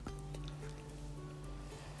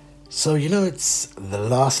So, it's the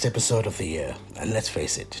last episode of the year, and let's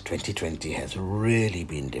face it, 2020 has really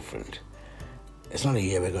been different. It's not a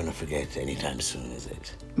year we're going to forget anytime soon, is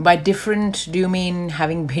it? By different, do you mean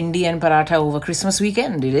having bhindi and paratha over Christmas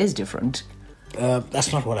weekend? It is different.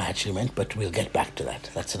 That's not what I actually meant, but we'll get back to that.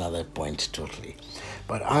 That's another point totally.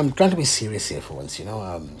 But I'm trying to be serious here for once.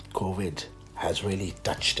 COVID has really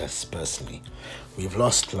touched us personally. We've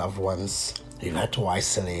lost loved ones, we've had to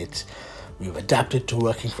isolate, we've adapted to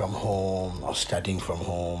working from home or studying from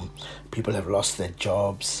home. People have lost their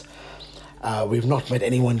jobs. We've not met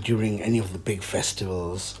anyone during any of the big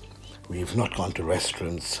festivals. We've not gone to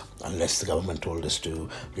restaurants unless the government told us to.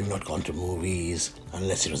 We've not gone to movies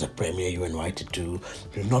unless it was a premiere you were invited to.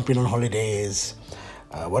 We've not been on holidays.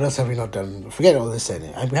 What else have we not done? Forget all this.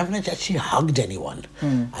 We haven't actually hugged anyone.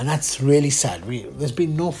 And that's really sad. There's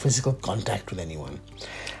been no physical contact with anyone.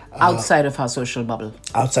 Outside of our social bubble.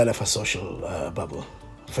 Outside of a social bubble.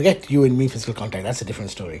 Forget you and me physical contact. That's a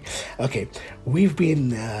different story. Okay, we've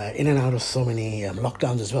been in and out of so many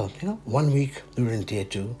lockdowns as well. 1 week we were in tier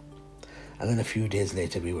 2. And then a few days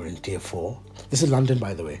later we were in tier 4. This is London,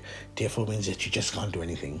 by the way. Tier 4 means that you just can't do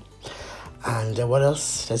anything. And what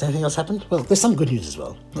else? Has anything else happened? Well, there's some good news as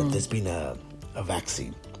well. That there's been a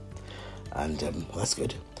vaccine. And that's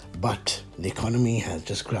good. But the economy has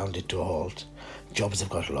just grounded to a halt. Jobs have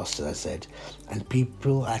got lost, as I said. And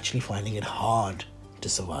people are actually finding it hard to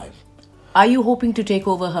survive. Are you hoping to take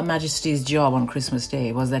over Her Majesty's job on Christmas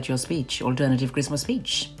Day? Was that your speech? Alternative Christmas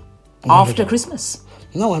speech? After Christmas?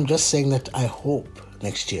 No, I'm just saying that I hope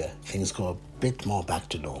next year things go a bit more back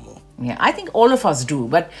to normal. Yeah, I think all of us do.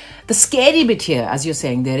 But the scary bit here, as you're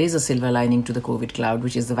saying, there is a silver lining to the COVID cloud,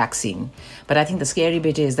 which is the vaccine. But I think the scary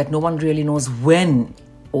bit is that no one really knows when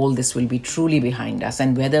all this will be truly behind us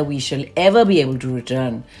and whether we shall ever be able to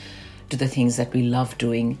return to the things that we love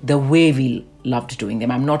doing the way we loved doing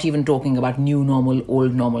them. I'm not even talking about new normal,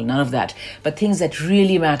 old normal, none of that. But things that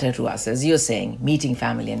really matter to us, as you're saying, meeting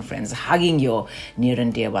family and friends, hugging your near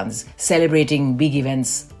and dear ones, celebrating big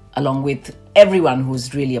events along with everyone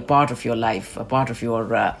who's really a part of your life, a part of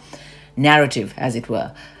your narrative, as it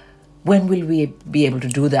were. When will we be able to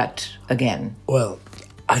do that again? Well,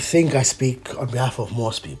 I think I speak on behalf of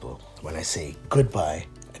most people when I say goodbye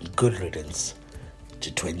and good riddance to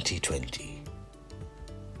 2020.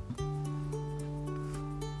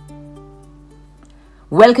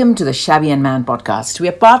 Welcome to the Shabby and Man podcast. We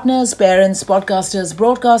are partners, parents, podcasters,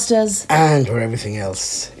 broadcasters. And for everything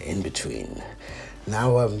else in between.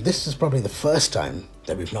 Now, this is probably the first time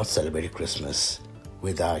that we've not celebrated Christmas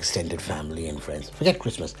with our extended family and friends. Forget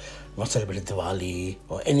Christmas. We've not celebrated Diwali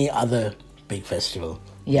or any other big festival.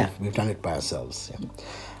 Yeah. We've done it by ourselves.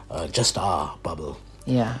 Yeah. Just our bubble.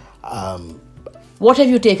 Yeah. What have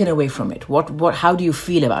you taken away from it? How do you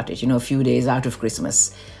feel about it? A few days out of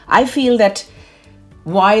Christmas. I feel that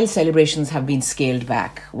while celebrations have been scaled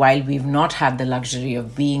back, while we've not had the luxury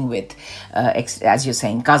of being with, as you're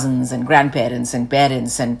saying, cousins and grandparents and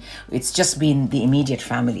parents, and it's just been the immediate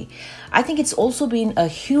family, I think it's also been a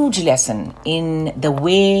huge lesson in the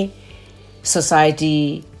way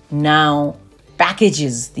society now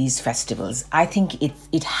packages these festivals. I think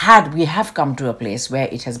we have come to a place where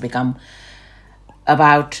it has become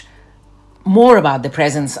more about the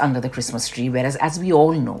presents under the Christmas tree, whereas, as we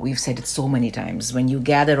all know, we've said it so many times, when you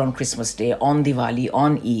gather on Christmas Day, on Diwali,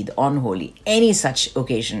 on Eid, on Holi, any such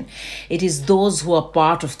occasion, it is those who are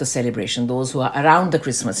part of the celebration, those who are around the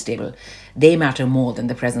Christmas table, they matter more than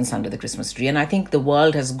the presents under the Christmas tree. And I think the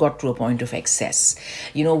world has got to a point of excess.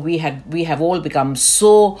 We have all become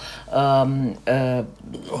so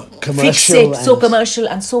commercial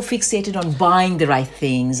and so fixated on buying the right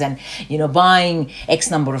things and buying X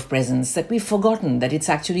number of presents that we've forgotten that it's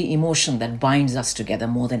actually emotion that binds us together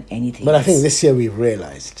more than anything But else. I think this year we've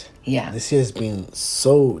realized. Yeah. This year has been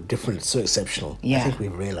so different, so exceptional. Yeah. I think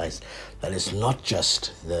we've realized that it's not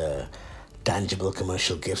just the tangible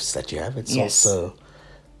commercial gifts that you have. It's Yes. also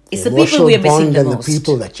It's the people we are missing the and most. the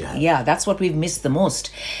people that you have. Yeah, that's what we've missed the most.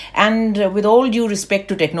 And with all due respect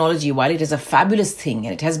to technology, while it is a fabulous thing,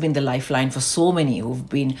 and it has been the lifeline for so many who've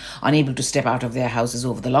been unable to step out of their houses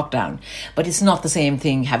over the lockdown, but it's not the same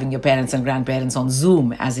thing having your parents and grandparents on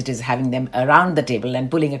Zoom as it is having them around the table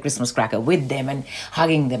and pulling a Christmas cracker with them and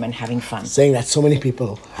hugging them and having fun. Saying that so many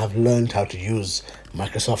people have learned how to use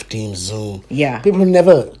Microsoft Teams, Zoom. Yeah. People who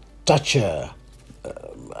never touch a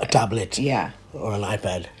tablet Yeah. or an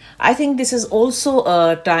iPad. I think this is also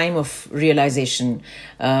a time of realization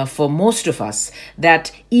for most of us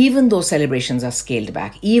that even though celebrations are scaled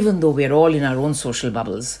back, even though we're all in our own social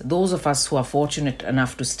bubbles, those of us who are fortunate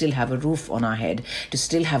enough to still have a roof on our head, to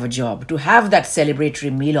still have a job, to have that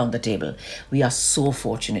celebratory meal on the table, we are so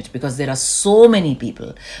fortunate because there are so many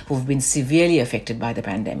people who've been severely affected by the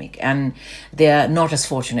pandemic and they're not as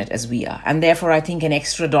fortunate as we are. And therefore, I think an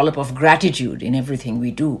extra dollop of gratitude in everything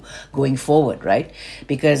we do going forward, right?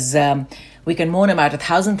 Because we can moan about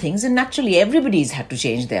 1,000 things, and naturally everybody's had to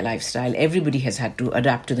change their lifestyle. Everybody has had to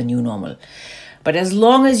adapt to the new normal. But as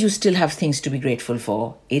long as you still have things to be grateful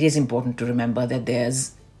for, it is important to remember that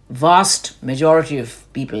there's vast majority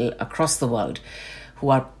of people across the world who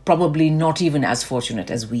are probably not even as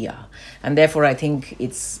fortunate as we are. And therefore, I think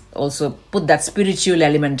it's also brought that spiritual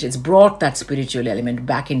element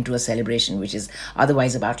back into a celebration, which is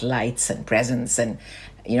otherwise about lights and presents and,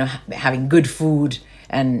 having good food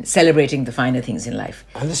and celebrating the finer things in life.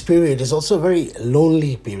 And this period is also a very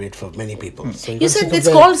lonely period for many people. So you said it's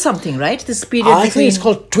called something, right? This period I think it's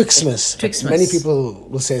called Twixmas. Twixmas. Many people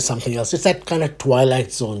will say something else. It's that kind of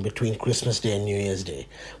twilight zone between Christmas Day and New Year's Day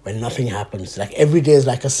when nothing happens. Like every day is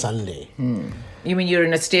like a Sunday. You mean you're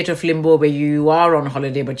in a state of limbo where you are on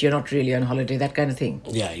holiday, but you're not really on holiday, that kind of thing?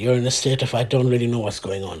 Yeah, you're in a state of I don't really know what's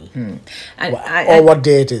going on. And or what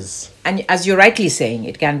day it is. And as you're rightly saying,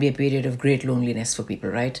 it can be a period of great loneliness for people,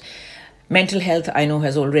 right? Mental health, I know,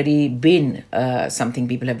 has already been something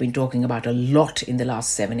people have been talking about a lot in the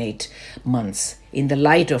last 7-8 months in the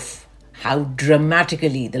light of how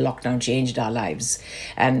dramatically the lockdown changed our lives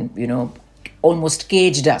and, almost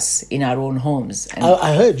caged us in our own homes. And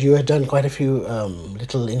I heard you had done quite a few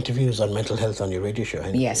little interviews on mental health on your radio show.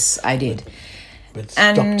 Yes, I did. With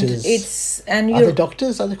And doctors. Are they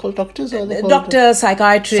doctors? Are they called doctors? Or are they called doctors,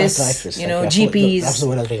 psychiatrists, GPs. That's the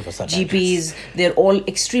word I was looking for, psychiatrists. GPs, they're all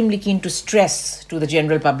extremely keen to stress to the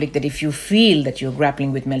general public that if you feel that you're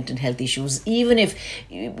grappling with mental health issues, even if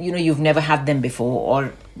you've never had them before,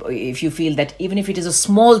 or if you feel that even if it is a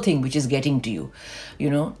small thing which is getting to you,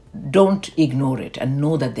 don't ignore it and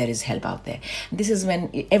know that there is help out there. This is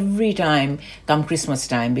when every time come Christmas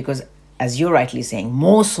time, because as you're rightly saying,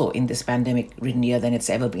 more so in this pandemic-ridden year than it's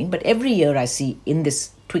ever been. But every year I see in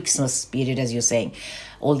this Twixmas period, as you're saying,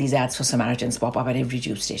 all these ads for Samaritans pop up at every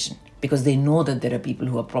tube station because they know that there are people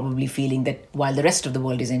who are probably feeling that while the rest of the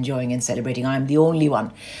world is enjoying and celebrating, I'm the only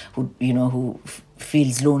one who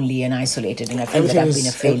feels lonely and isolated, and I feel that I've been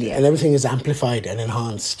a failure. And everything is amplified and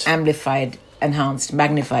enhanced. Enhanced,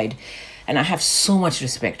 magnified. And I have so much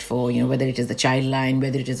respect for, whether it is the Childline,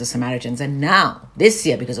 whether it is the Samaritans. And now, this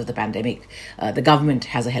year, because of the pandemic, the government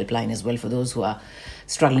has a helpline as well for those who are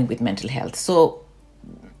struggling with mental health. So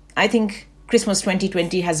I think Christmas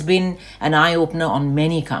 2020 has been an eye-opener on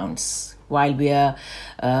many counts. While we are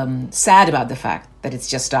sad about the fact that it's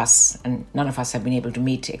just us and none of us have been able to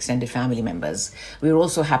meet extended family members, we're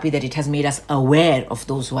also happy that it has made us aware of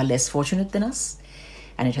those who are less fortunate than us.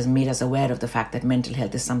 And it has made us aware of the fact that mental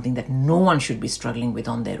health is something that no one should be struggling with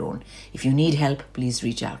on their own. If you need help, please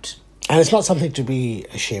reach out. And it's not something to be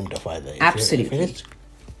ashamed of either. Absolutely.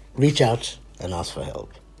 Reach out and ask for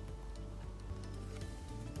help.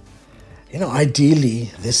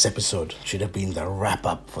 Ideally, this episode should have been the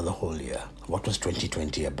wrap-up for the whole year. What was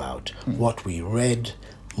 2020 about? What we read,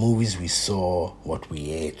 movies we saw, what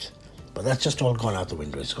we ate. But that's just all gone out the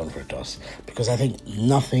window. It's gone for a toss. Because I think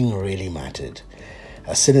nothing really mattered.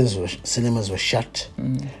 Cinemas were shut,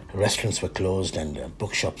 restaurants were closed, and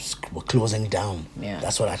bookshops were closing down. Yeah.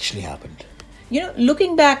 That's what actually happened.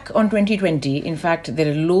 Looking back on 2020, in fact,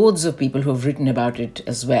 there are loads of people who have written about it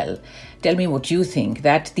as well. Tell me what you think,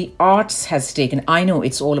 that the arts has taken... I know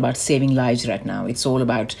it's all about saving lives right now. It's all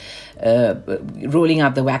about rolling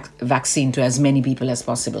out the vaccine to as many people as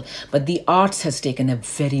possible. But the arts has taken a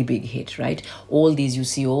very big hit, right? All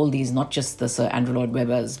these, not just the Sir Andrew Lloyd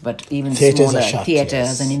Webbers, but even smaller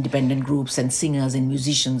theatres and independent groups and singers and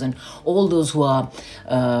musicians and all those who are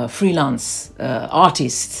freelance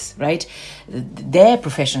artists, right? Their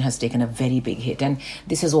profession has taken a very big hit. And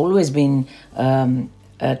this has always been an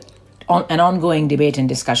ongoing debate and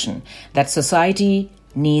discussion that society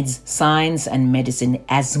needs science and medicine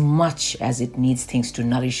as much as it needs things to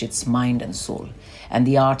nourish its mind and soul. And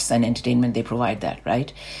the arts and entertainment, they provide that,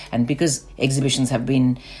 right? And because exhibitions have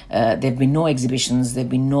been, there have been no exhibitions, there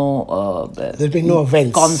have been no... There've been no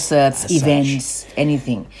events. Concerts, events,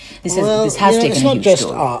 anything. This has taken a huge it's not just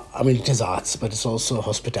toll. art. I mean, it is arts, but it's also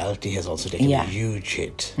hospitality has also taken a huge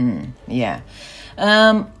hit. Yeah.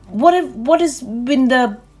 What has been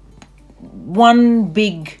the one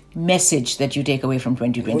big message that you take away from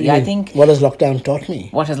 2020? I think... What has lockdown taught me?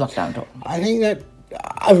 What has lockdown taught? I think that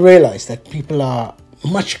I've realized that people are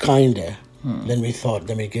much kinder than we thought,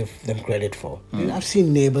 than we give them credit for. You know, I've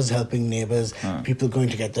seen neighbors helping neighbors, people going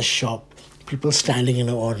to get the shop, people standing in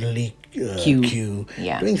an orderly queue,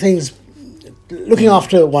 Yeah. doing things, looking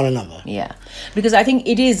after one another. Yeah, because I think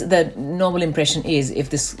it is, the normal impression is, if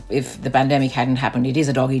the pandemic hadn't happened, it is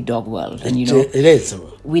a dog eat dog world, and It is.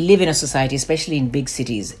 we live in a society, especially in big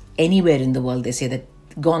cities, anywhere in the world. They say that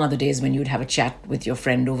gone are the days when you'd have a chat with your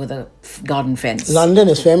friend over the garden fence. London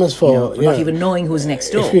is famous for Not even knowing who's next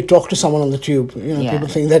door. If you talk to someone on the tube, Yeah. people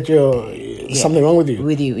think that there's something wrong with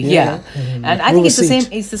you. And I think it's the same.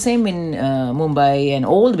 It's the same in Mumbai and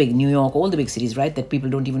all the big New York, all the big cities, right? That people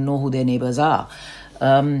don't even know who their neighbors are.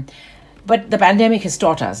 But the pandemic has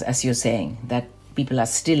taught us, as you're saying, that people are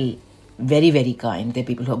still very, very kind. There are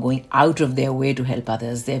people who are going out of their way to help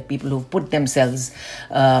others. There are people who've put themselves,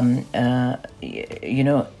 not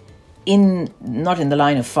in the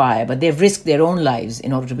line of fire, but they've risked their own lives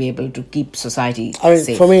in order to be able to keep society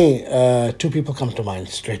safe. For me, two people come to mind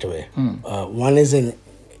straight away. One is in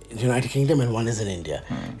the United Kingdom and one is in India.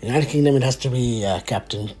 United Kingdom, it has to be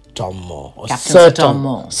Captain Tom Moore. Or Captain Sir Tom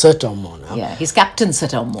Moore. Sir Tom Moore now. Yeah, he's Captain Sir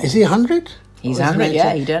Tom Moore. Is he 100? He's 100,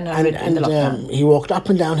 yeah. He turned 100 in the lockdown. He walked up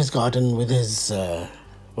and down his garden with his,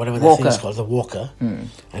 whatever that thing is called, the walker,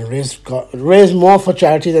 and raised more for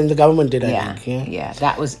charity than the government did, I think. Yeah,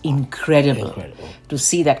 that was incredible. To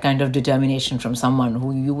see that kind of determination from someone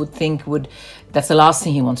who you would think that's the last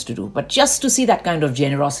thing he wants to do. But just to see that kind of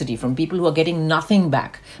generosity from people who are getting nothing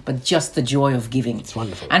back, but just the joy of giving. It's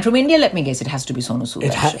wonderful. And from India, let me guess, it has to be Sonu Sood.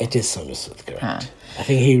 It is Sonu Sood, correct. I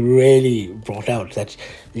think he really brought out that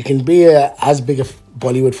you can be as big a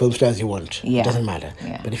Bollywood film star as you want. Yeah. It doesn't matter.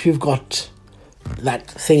 Yeah. But if you've got that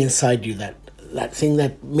thing inside you, that thing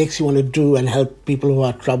that makes you want to do and help people who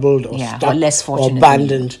are troubled or stuck or less fortunate, or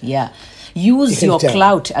abandoned. Yeah. Use your tell.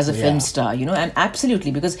 clout as a film star, and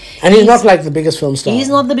absolutely, because and he's not like the biggest film star. He's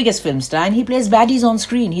not the biggest film star, and he plays baddies on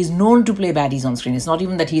screen. He's known to play baddies on screen. It's not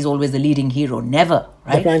even that he's always the leading hero. Never,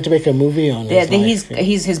 right? They're trying to make a movie on his life.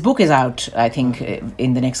 His book is out, I think,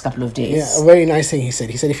 in the next couple of days. Yeah, a very nice thing he said.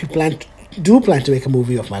 He said, if you plan to make a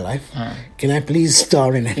movie of my life, can I please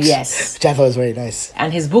star in it? Yes. Which I thought was very nice.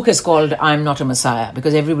 And his book is called I'm Not a Messiah,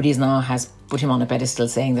 because everybody now has put him on a pedestal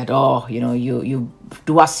saying that, you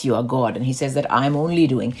to us you are God. And he says that I'm only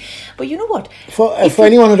doing. But you know what? For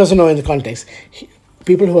anyone who doesn't know in the context,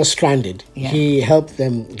 people who are stranded, he helped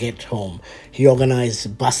them get home. He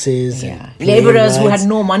organized buses and laborers who had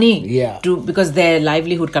no money because their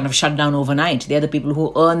livelihood kind of shut down overnight. They're the people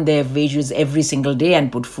who earn their wages every single day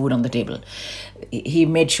and put food on the table. He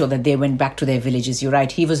made sure that they went back to their villages. You're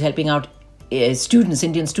right. He was helping out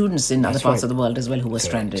Indian students in other parts of the world as well who were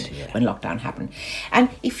stranded when lockdown happened. And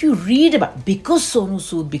if you read because Sonu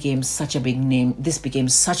Sood became such a big name, this became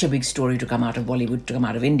such a big story to come out of Bollywood, to come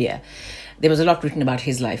out of India, there was a lot written about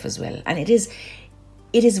his life as well. And it is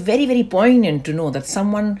very, very poignant to know that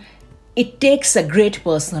it takes a great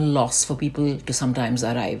personal loss for people to sometimes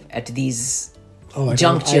arrive at these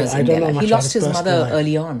junctures in their life. He lost his mother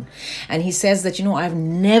early on, and he says that I've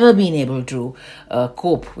never been able to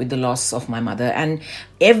cope with the loss of my mother, and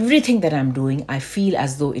everything that I'm doing, I feel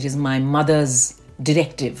as though it is my mother's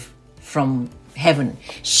directive from heaven.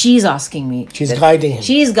 She's asking me, she's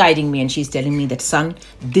guiding me, and she's telling me that, son,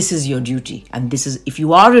 this is your duty, and this is, if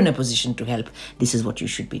you are in a position to help, this is what you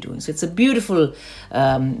should be doing. So it's a beautiful,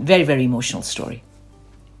 very, very emotional story.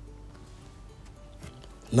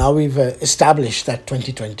 Now we've established that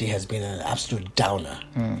 2020 has been an absolute downer.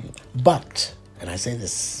 But, and I say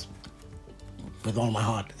this with all my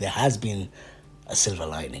heart, there has been a silver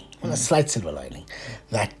lining, a slight silver lining,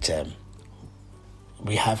 that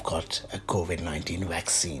we have got a COVID-19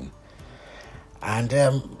 vaccine. And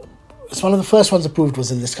it's one of the first ones approved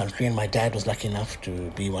was in this country, and my dad was lucky enough to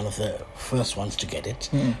be one of the first ones to get it.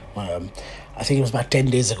 I think it was about 10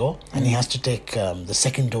 days ago, and he has to take the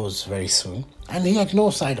second dose very soon. And he had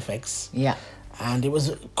no side effects. Yeah. And it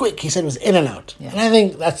was quick. He said it was in and out. Yeah. And I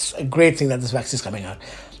think that's a great thing that this vaccine is coming out.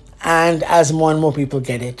 And as more and more people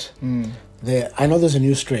get it, I know there's a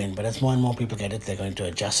new strain, but as more and more people get it, they're going to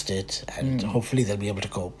adjust it, and hopefully they'll be able to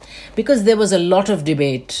cope. Because there was a lot of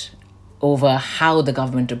debate over how the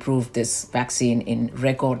government approved this vaccine in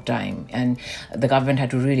record time, and the government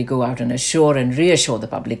had to really go out and assure and reassure the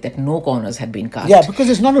public that no corners had been cut. Yeah,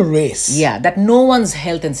 because it's not a race. Yeah, that no one's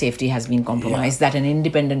health and safety has been compromised, that an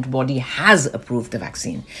independent body has approved the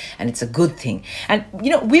vaccine, and it's a good thing. And,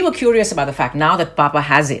 we were curious about the fact, now that Papa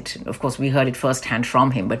has it, of course we heard it firsthand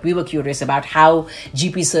from him, but we were curious about how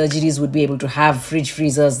GP surgeries would be able to have fridge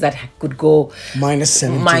freezers that could go minus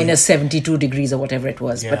 72 degrees or whatever it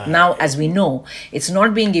was. But now, as as we know, it's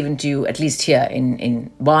not being given to you, at least here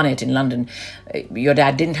in Barnet, in London. Your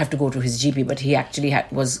dad didn't have to go to his GP, but he actually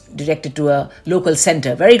was directed to a local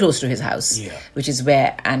centre very close to his house, which is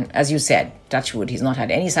where, and as you said, touch wood, he's not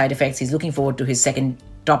had any side effects. He's looking forward to his second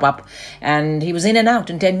top up, and he was in and out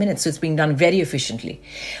in 10 minutes, so it's being done very efficiently.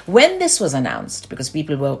 When this was announced, because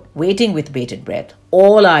people were waiting with bated breath,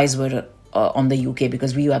 all eyes were on the UK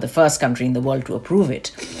because we are the first country in the world to approve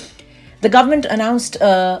it. The government announced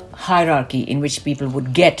a hierarchy in which people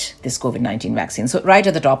would get this COVID-19 vaccine. So right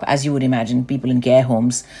at the top, as you would imagine, people in care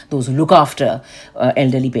homes, those who look after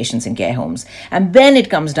elderly patients in care homes. And then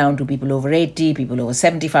it comes down to people over 80, people over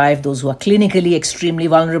 75, those who are clinically extremely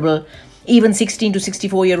vulnerable, even 16 to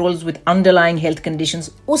 64-year-olds with underlying health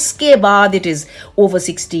conditions. Uske baad it is over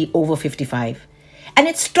 60, over 55. And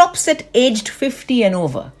it stops at aged 50 and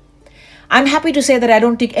over. I'm happy to say that I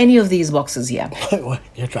don't tick any of these boxes here.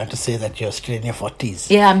 You're trying to say that you're still in your 40s.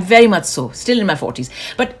 Yeah, I'm very much so. Still in my 40s.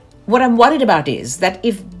 But what I'm worried about is that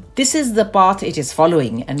if this is the path it is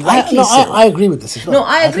following, and rightly I agree with this as well. No,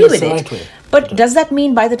 I agree with it. Right way. But does that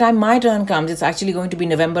mean by the time my turn comes, it's actually going to be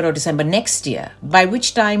November or December next year? By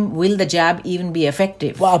which time will the jab even be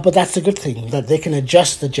effective? Well, but that's the good thing, that they can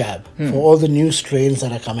adjust the jab for all the new strains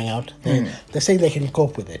that are coming out. They're saying they can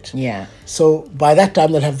cope with it. Yeah. So by that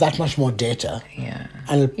time, they'll have that much more data. Yeah.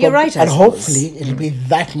 And You're right, and hopefully it'll be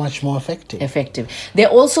that much more effective. They're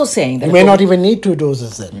also saying that you may not even need 2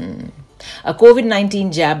 doses then. A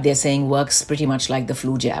COVID-19 jab, they're saying, works pretty much like the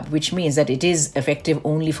flu jab, which means that it is effective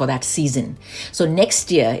only for that season. So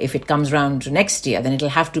next year, if it comes round to next year, then it'll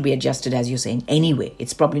have to be adjusted, as you're saying, anyway.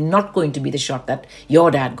 It's probably not going to be the shot that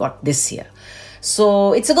your dad got this year.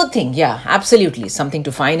 So it's a good thing, yeah, absolutely. Something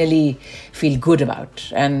to finally feel good about.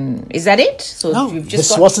 And is that it? So No,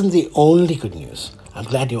 this wasn't the only good news. I'm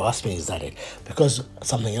glad you asked me, is that it? Because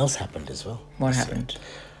something else happened as well. What happened?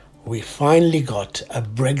 We finally got a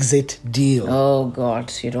Brexit deal. Oh,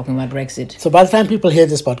 God, you're talking about Brexit. So by the time people hear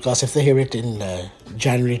this podcast, if they hear it in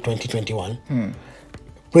January 2021,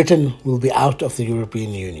 Britain will be out of the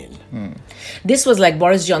European Union. This was like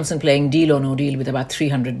Boris Johnson playing Deal or No Deal with about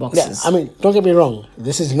 300 boxes. Yeah, I mean, don't get me wrong.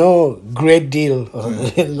 This is no great deal.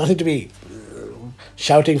 Nothing to be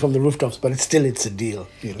shouting from the rooftops, but it's a deal.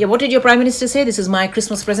 You know? Yeah, what did your Prime Minister say? This is my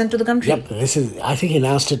Christmas present to the country? Yep, I think he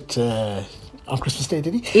announced it on Christmas Day,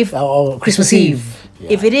 did he? Or Christmas Eve.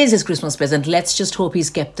 Yeah. If it is his Christmas present, let's just hope he's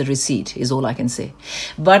kept the receipt, is all I can say.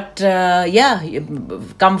 But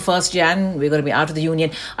come 1st Jan, we're going to be out of the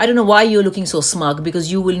Union. I don't know why you're looking so smug, because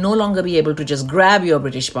you will no longer be able to just grab your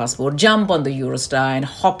British passport, jump on the Eurostar and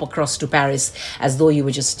hop across to Paris as though you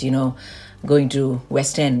were just, going to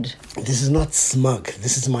West End. This is not smug.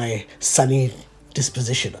 This is my sunny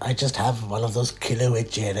disposition. I just have one of those killer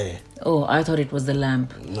chere. Oh, I thought it was the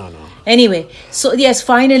lamp. No. Anyway, so yes,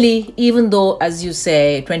 finally, even though, as you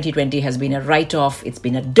say, 2020 has been a write-off, it's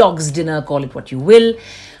been a dog's dinner, call it what you will,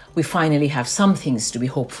 we finally have some things to be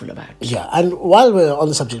hopeful about. Yeah, and while we're on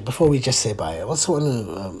the subject, before we just say bye, I also want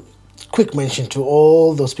to quick mention to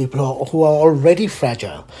all those people who are already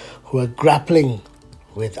fragile, who are grappling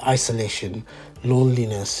with isolation,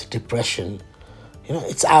 loneliness, depression.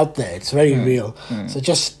 It's out there. It's very real. So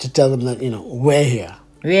just to tell them that, we're here.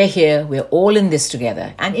 We're here. We're all in this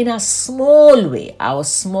together. And in a small way, our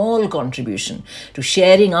small contribution to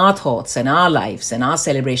sharing our thoughts and our lives and our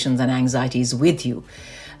celebrations and anxieties with you,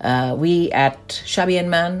 we at Shabby and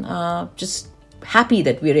Man are just happy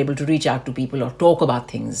that we're able to reach out to people or talk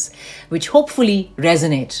about things which hopefully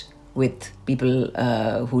resonate with people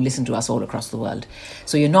who listen to us all across the world.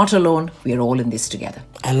 So you're not alone. We're all in this together.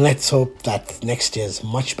 And let's hope that next year's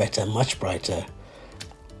much better, much brighter.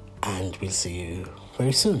 And we'll see you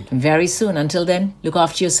very soon. Very soon. Until then, look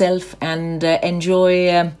after yourself and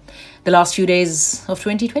enjoy the last few days of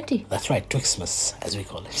 2020. That's right. Twixmas, as we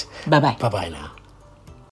call it. Bye-bye. Bye-bye now.